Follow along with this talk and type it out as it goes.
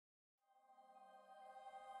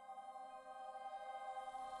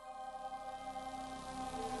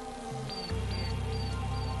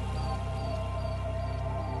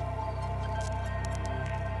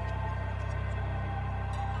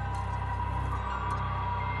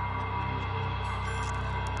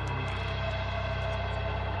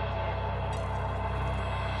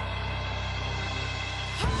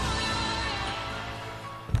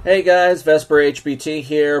Hey guys, Vesper HBT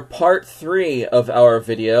here, part 3 of our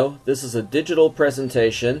video. This is a digital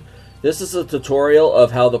presentation. This is a tutorial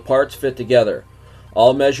of how the parts fit together.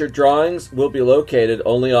 All measured drawings will be located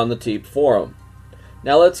only on the Teep Forum.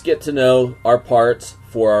 Now let's get to know our parts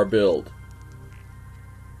for our build.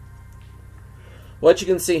 What you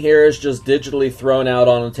can see here is just digitally thrown out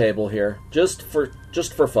on a table here, just for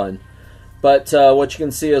fun. But what you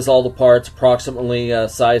can see is all the parts approximately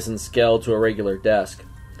size and scale to a regular desk.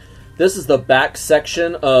 This is the back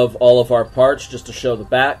section of all of our parts, just to show the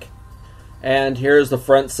back. And here's the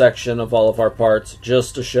front section of all of our parts,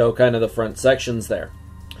 just to show kind of the front sections there.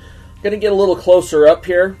 I'm going to get a little closer up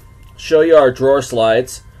here, show you our drawer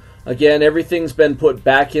slides. Again, everything's been put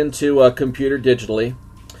back into a computer digitally.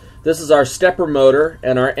 This is our stepper motor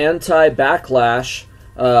and our anti-backlash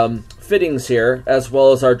fittings here, as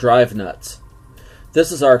well as our drive nuts.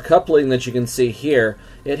 This is our coupling that you can see here.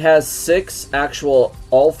 It has 6 actual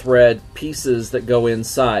all-thread pieces that go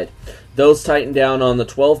inside. Those tighten down on the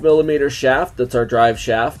 12mm shaft, that's our drive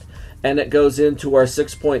shaft, and it goes into our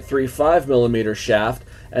 6.35mm shaft,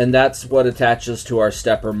 and that's what attaches to our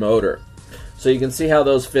stepper motor. So you can see how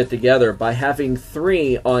those fit together. By having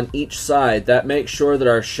 3 on each side, that makes sure that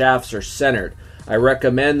our shafts are centered. I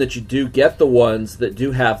recommend that you do get the ones that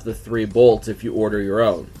do have the 3 bolts if you order your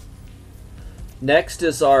own. Next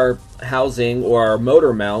is our housing, or our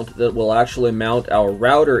motor mount, that will actually mount our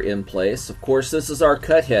router in place. Of course, this is our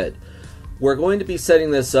cut head. We're going to be setting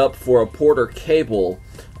this up for a Porter cable,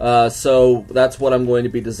 so that's what I'm going to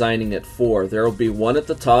be designing it for. There will be one at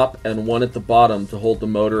the top and one at the bottom to hold the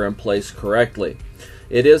motor in place correctly.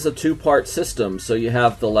 It is a 2-part system, so you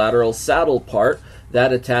have the lateral saddle part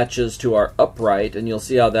that attaches to our upright, and you'll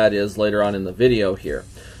see how that is later on in the video here.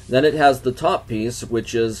 Then it has the top piece,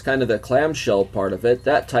 which is kind of the clamshell part of it.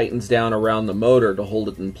 That tightens down around the motor to hold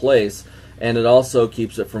it in place, and it also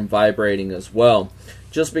keeps it from vibrating as well.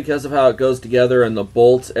 Just because of how it goes together and the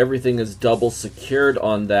bolts, everything is double secured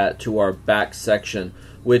on that to our back section,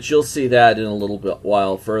 which you'll see that in a little bit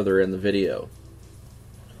while further in the video.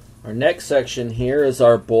 Our next section here is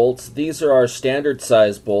our bolts. These are our standard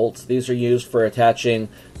size bolts. These are used for attaching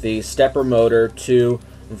the stepper motor to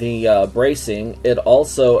the bracing. It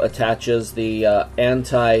also attaches the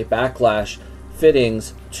anti-backlash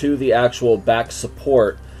fittings to the actual back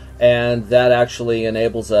support, and that actually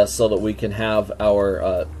enables us so that we can have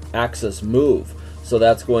our axis move. So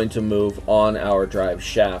that's going to move on our drive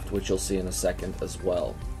shaft, which you'll see in a second as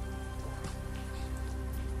well.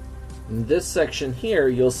 In this section here,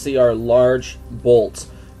 you'll see our large bolts.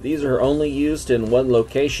 These are only used in one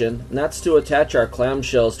location, and that's to attach our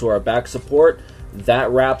clamshells to our back support.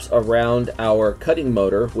 That wraps around our cutting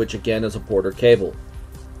motor, which again is a Porter cable.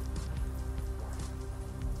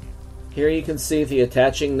 Here you can see the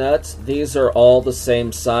attaching nuts. These are all the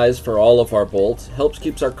same size for all of our bolts. Helps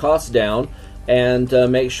keeps our costs down and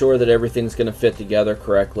make sure that everything's going to fit together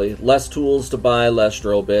correctly. Less tools to buy, less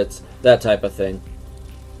drill bits, that type of thing.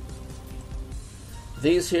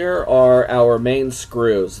 These here are our main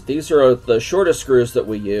screws. These are the shortest screws that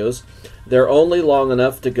we use. They're only long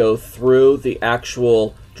enough to go through the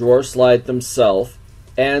actual drawer slide themselves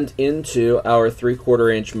and into our 3/4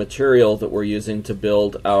 inch material that we're using to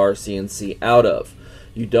build our CNC out of.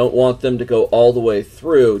 You don't want them to go all the way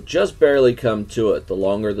through, just barely come to it. The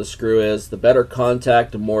longer the screw is, the better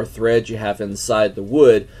contact and more thread you have inside the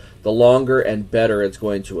wood, the longer and better it's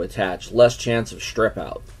going to attach. Less chance of strip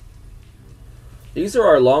out. These are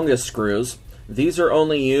our longest screws. These are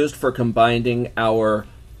only used for combining our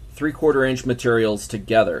 3/4 inch materials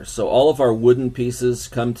together. So all of our wooden pieces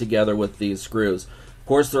come together with these screws. Of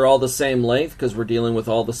course, they're all the same length because we're dealing with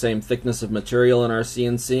all the same thickness of material in our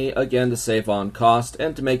CNC, again to save on cost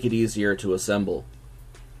and to make it easier to assemble.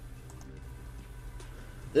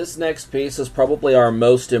 This next piece is probably our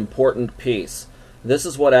most important piece. This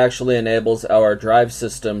is what actually enables our drive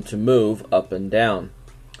system to move up and down.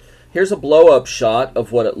 Here's a blow-up shot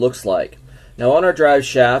of what it looks like. Now on our drive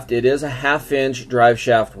shaft, it is a 1/2 inch drive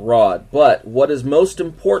shaft rod, but what is most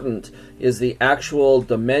important is the actual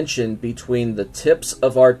dimension between the tips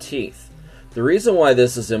of our teeth. The reason why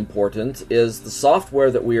this is important is the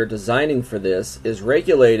software that we are designing for this is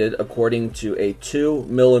regulated according to a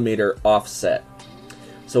 2mm offset.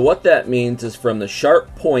 So what that means is from the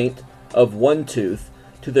sharp point of one tooth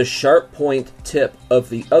to the sharp point tip of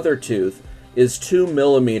the other tooth is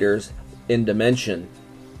 2mm in dimension.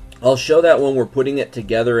 I'll show that when we're putting it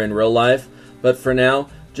together in real life, but for now,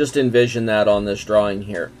 just envision that on this drawing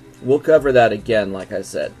here. We'll cover that again, like I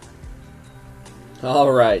said.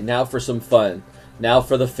 Alright, now for some fun. Now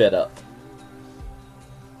for the fit up.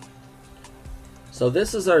 So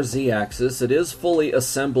this is our Z-axis. It is fully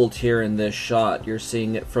assembled here in this shot. You're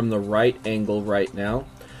seeing it from the right angle right now.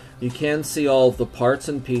 You can see all of the parts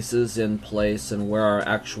and pieces in place and where our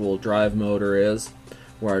actual drive motor is,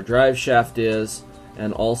 where our drive shaft is,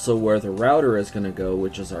 and also where the router is going to go,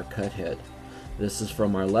 which is our cut head. This is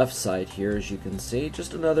from our left side here, as you can see.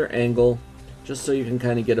 Just another angle, just so you can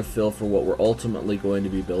kind of get a feel for what we're ultimately going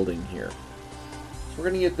to be building here. So we're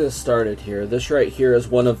going to get this started here. This right here is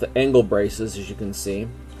one of the angle braces, as you can see.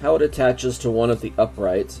 How it attaches to one of the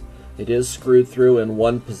uprights. It is screwed through in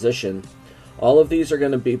one position. All of these are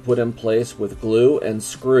going to be put in place with glue and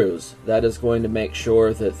screws. That is going to make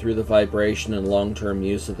sure that through the vibration and long-term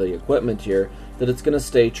use of the equipment here, that it's going to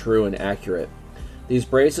stay true and accurate. These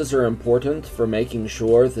braces are important for making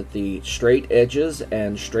sure that the straight edges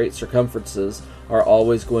and straight circumferences are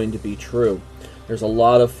always going to be true. There's a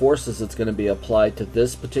lot of forces that's going to be applied to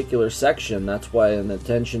this particular section. That's why an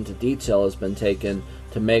attention to detail has been taken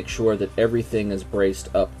to make sure that everything is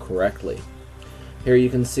braced up correctly. Here you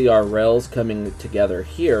can see our rails coming together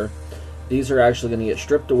here. These are actually going to get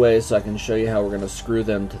stripped away so I can show you how we're going to screw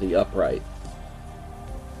them to the upright.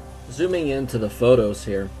 Zooming into the photos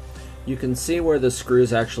here, you can see where the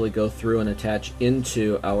screws actually go through and attach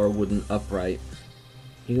into our wooden upright.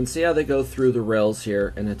 You can see how they go through the rails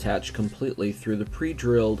here and attach completely through the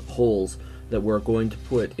pre-drilled holes that we're going to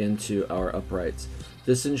put into our uprights.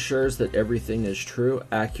 This ensures that everything is true,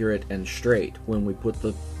 accurate, and straight when we put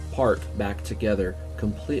the part back together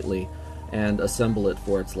completely and assemble it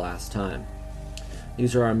for its last time.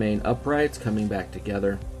 These are our main uprights coming back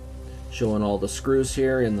together, showing all the screws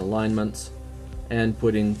here in the alignments and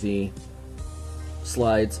putting the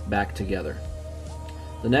slides back together.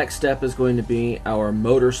 The next step is going to be our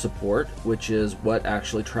motor support, which is what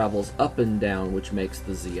actually travels up and down, which makes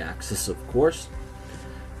the Z-axis, of course.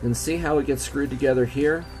 You can see how it gets screwed together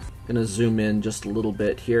here. I'm going to zoom in just a little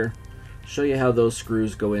bit here, show you how those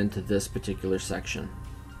screws go into this particular section.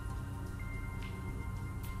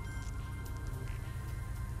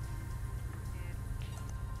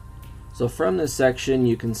 So from this section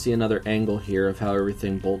you can see another angle here of how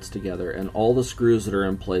everything bolts together and all the screws that are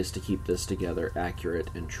in place to keep this together accurate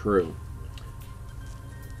and true.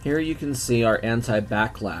 Here you can see our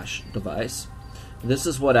anti-backlash device. This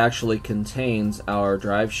is what actually contains our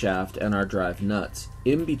drive shaft and our drive nuts.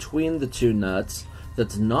 In between the two nuts,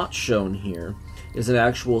 that's not shown here, is an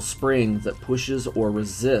actual spring that pushes or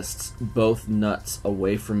resists both nuts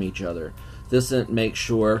away from each other. This makes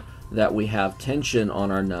sure that we have tension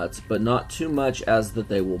on our nuts, but not too much as that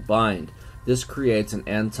they will bind. This creates an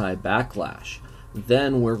anti-backlash.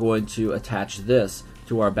 Then we're going to attach this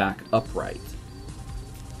to our back upright.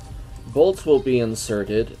 Bolts will be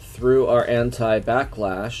inserted through our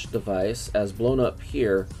anti-backlash device as blown up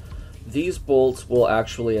here. These bolts will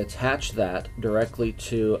actually attach that directly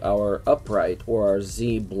to our upright or our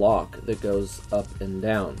Z block that goes up and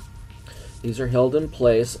down. These are held in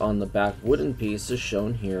place on the back wooden piece as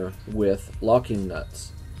shown here with locking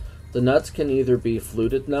nuts. The nuts can either be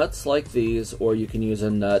fluted nuts like these, or you can use a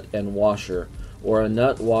nut and washer, or a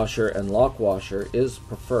nut washer and lock washer is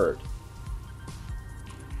preferred.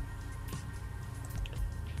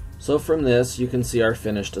 So from this you can see our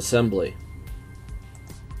finished assembly.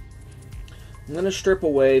 I'm going to strip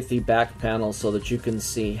away the back panel so that you can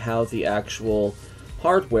see how the actual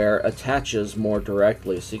hardware attaches more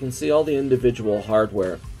directly. So you can see all the individual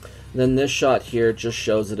hardware. And then this shot here just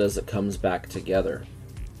shows it as it comes back together.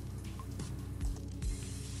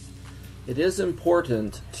 It is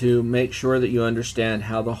important to make sure that you understand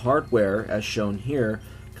how the hardware, as shown here,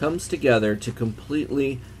 comes together to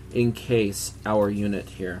completely encase our unit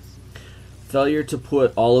here. Failure to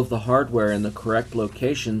put all of the hardware in the correct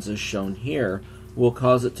locations as shown here will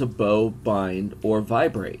cause it to bow, bind, or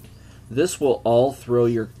vibrate. This will all throw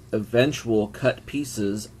your eventual cut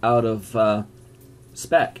pieces out of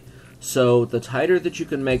spec. So the tighter that you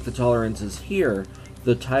can make the tolerances here,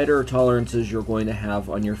 the tighter tolerances you're going to have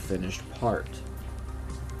on your finished part.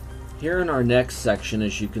 Here in our next section,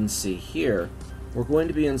 as you can see here, we're going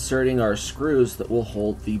to be inserting our screws that will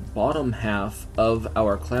hold the bottom half of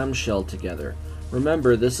our clamshell together.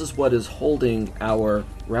 Remember, this is what is holding our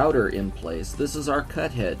router in place. This is our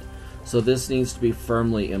cut head, so this needs to be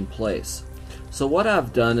firmly in place. So what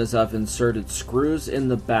I've done is I've inserted screws in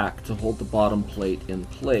the back to hold the bottom plate in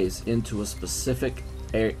place into a specific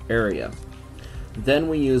area. Then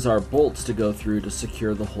we use our bolts to go through to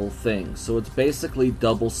secure the whole thing. So it's basically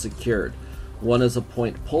double secured. One is a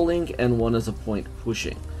point pulling and one is a point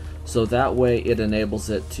pushing. So that way it enables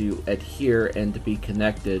it to adhere and to be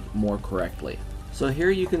connected more correctly. So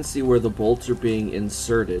here you can see where the bolts are being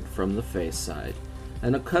inserted from the face side.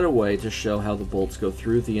 and a cutaway to show how the bolts go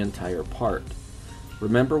through the entire part.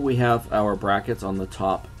 Remember, we have our brackets on the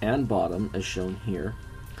top and bottom as shown here.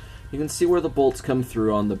 You can see where the bolts come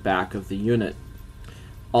through on the back of the unit.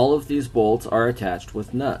 All of these bolts are attached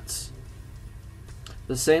with nuts.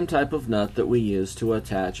 The same type of nut that we use to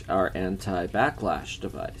attach our anti-backlash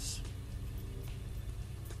device.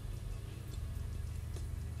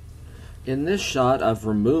 In this shot, I've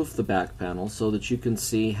removed the back panel so that you can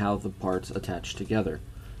see how the parts attach together.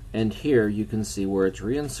 And here you can see where it's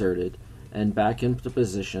reinserted and back into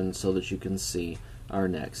position so that you can see our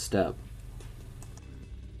next step.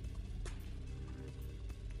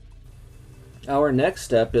 Our next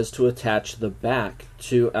step is to attach the back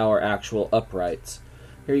to our actual uprights.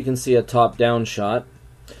 Here you can see a top-down shot.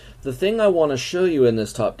 The thing I want to show you in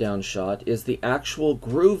this top-down shot is the actual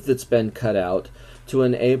groove that's been cut out to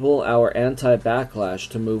enable our anti-backlash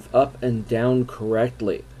to move up and down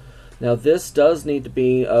correctly. Now this does need to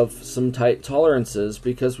be of some tight tolerances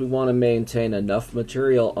because we want to maintain enough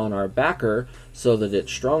material on our backer so that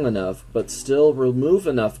it's strong enough, but still remove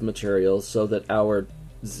enough material so that our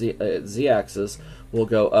Z-axis will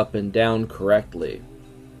go up and down correctly.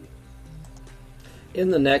 In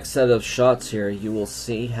the next set of shots here, you will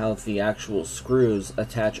see how the actual screws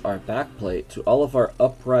attach our backplate to all of our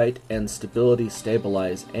upright and stability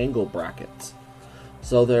stabilized angle brackets.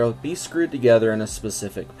 So they'll be screwed together in a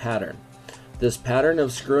specific pattern. This pattern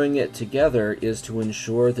of screwing it together is to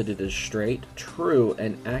ensure that it is straight, true,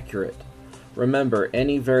 and accurate. Remember,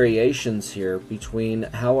 any variations here between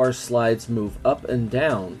how our slides move up and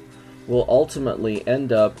down will ultimately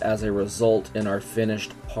end up as a result in our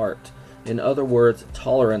finished part. In other words,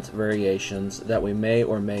 tolerance variations that we may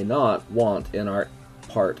or may not want in our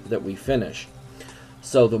part that we finish.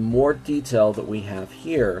 So the more detail that we have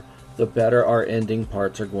here, the better our ending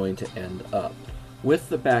parts are going to end up. With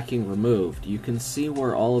the backing removed, you can see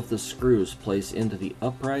where all of the screws place into the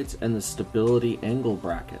uprights and the stability angle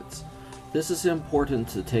brackets. This is important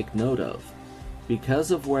to take note of.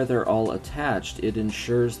 Because of where they're all attached, it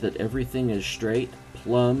ensures that everything is straight,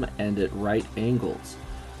 plumb, and at right angles.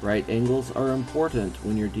 Right angles are important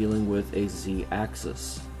when you're dealing with a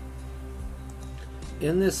Z-axis.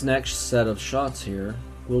 In this next set of shots here,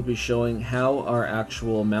 we'll be showing how our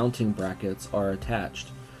actual mounting brackets are attached.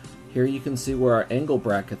 Here you can see where our angle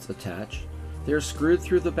brackets attach. They're screwed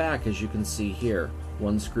through the back as you can see here.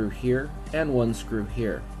 One screw here and one screw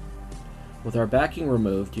here. With our backing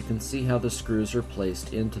removed, you can see how the screws are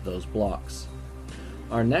placed into those blocks.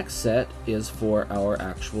 Our next set is for our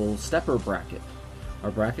actual stepper bracket. Our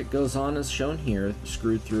bracket goes on as shown here,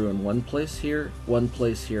 screwed through in one place here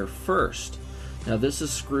first. Now this is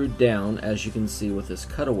screwed down as you can see with this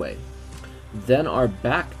cutaway. Then our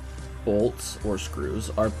back bolts or screws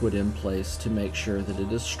are put in place to make sure that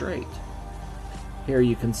it is straight. Here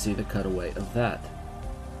you can see the cutaway of that.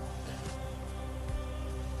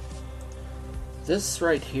 This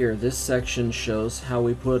right here, this section shows how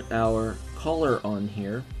we put our collar on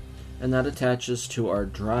here, and that attaches to our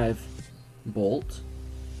drive bolt,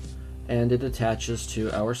 and it attaches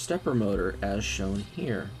to our stepper motor as shown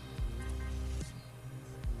here.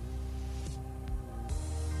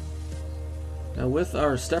 Now with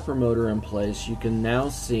our stepper motor in place, you can now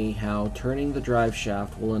see how turning the drive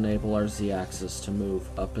shaft will enable our Z-axis to move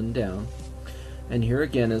up and down. And here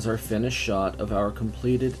again is our finished shot of our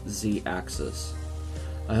completed Z-axis.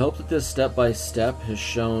 I hope that this step-by-step has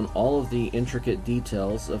shown all of the intricate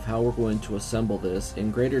details of how we're going to assemble this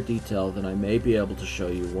in greater detail than I may be able to show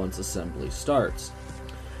you once assembly starts.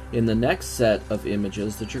 In the next set of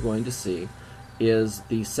images that you're going to see is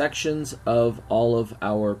the sections of all of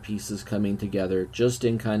our pieces coming together just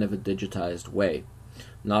in kind of a digitized way.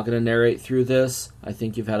 I'm not going to narrate through this. I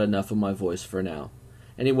think you've had enough of my voice for now.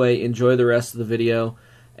 Anyway, enjoy the rest of the video,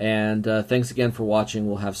 and thanks again for watching.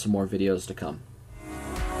 We'll have some more videos to come.